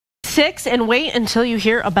6, and wait until you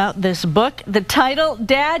hear about this book. The title,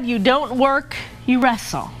 Dad, You Don't Work, You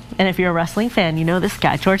Wrestle. And if you're a wrestling fan, you know this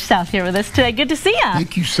guy. George South here with us today. Good to see you.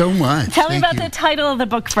 Thank you so much. Tell me about the title of the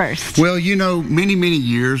book first. Well, you know, many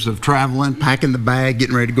years of traveling, packing the bag,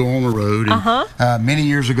 getting ready to go on the road. And, many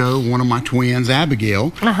years ago, one of my twins,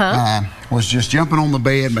 Abigail, was just jumping on the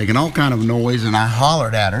bed, making all kind of noise, and I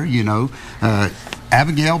hollered at her, you know,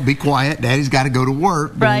 Abigail, be quiet. Daddy's got to go to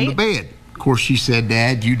work. Go on the bed. Of course, she said,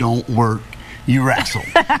 Dad, you don't work. You wrestle.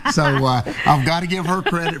 So I've got to give her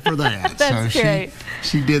credit for that. That's great.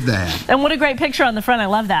 She did that. And what a great picture on the front. I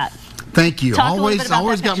love that. Thank you. Talk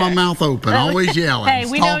always got my mouth open. Always yelling. Hey,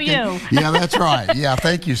 we know you. Yeah, that's right. Yeah,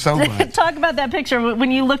 thank you so much. Talk about that picture.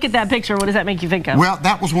 When you look at that picture, what does that make you think of? Well,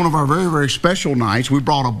 that was one of our very special nights. We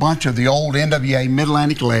brought a bunch of the old NWA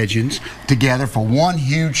Mid-Atlantic legends together for one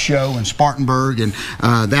huge show in Spartanburg, and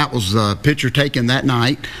that was a picture taken that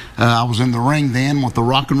night. I was in the ring then with the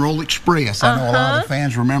Rock and Roll Express. I know a lot of the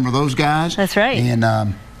fans remember those guys. That's right.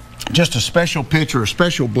 And just a special picture, a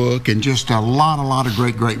special book, and just a lot of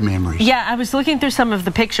great memories. Yeah, I was looking through some of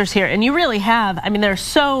the pictures here, and you really have, I mean, there are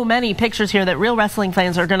so many pictures here that real wrestling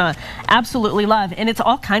fans are going to absolutely love, and it's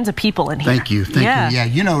all kinds of people in here. Thank you. Yeah,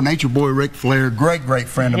 you know, Nature Boy Ric Flair, great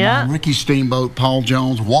friend of mine, Ricky Steamboat, Paul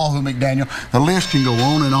Jones, Wahoo McDaniel, the list can go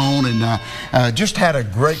on, and just had a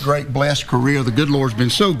great blessed career. The good Lord's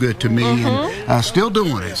been so good to me, and still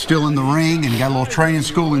doing it, still in the ring, and got a little training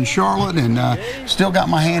school in Charlotte, and still got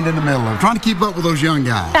my hand in the middle of trying to keep up with those young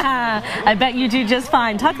guys. I bet you do just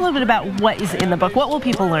fine. Talk a little bit about what is in the book. What will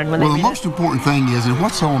people learn when they read it? Well, the most important thing is, and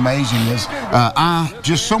what's so amazing is,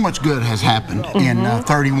 just so much good has happened in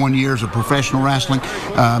 31 years of professional wrestling.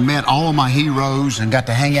 Met all of my heroes and got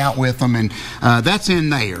to hang out with them, and that's in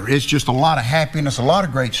there. It's just a lot of happiness, a lot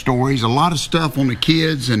of great stories, a lot of stuff on the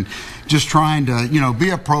kids, and just trying to, you know, be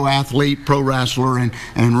a pro athlete, pro wrestler,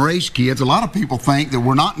 and raise kids. A lot of people think that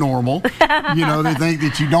we're not normal. You know, they think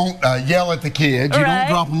that you don't yell at the kids, you don't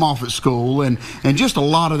drop them off at school, and just a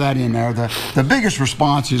lot of that in there. The biggest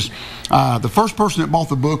response is the first person that bought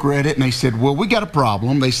the book read it, and they said, well, we got a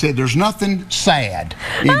problem. They said, there's nothing sad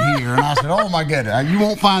in here. And I said, oh my goodness, you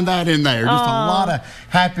won't find that in there. Just a lot of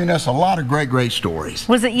happiness, a lot of great stories.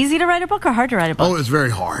 Was it easy to write a book or hard to write a book? Oh, it was very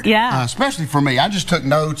hard. Yeah. Especially for me. I just took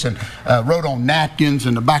notes and wrote on napkins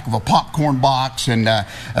in the back of a popcorn box, and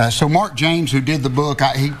so Mark James, who did the book,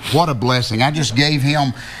 what a blessing. I just gave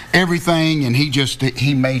him everything, and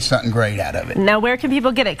he made something great out of it. Now, where can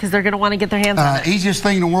people get it? Because they're going to want to get their hands on it. Easiest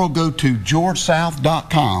thing in the world, go to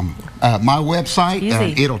georgesouth.com. My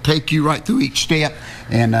website, it'll take you right through each step,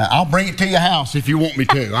 and I'll bring it to your house if you want me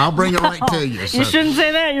to. I'll bring it right to you. So. You shouldn't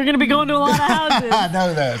say that. You're going to be going to a lot of houses. I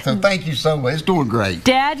know that. So thank you so much. It's doing great.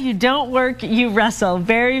 Dad, You Don't Work, You Wrestle.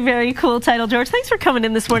 Very cool title, George. Thanks for coming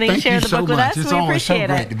in this morning and sharing the book with us. It's always so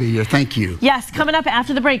great to be here. Thank you. Yes, coming up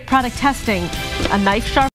after the break, product testing, a knife sharp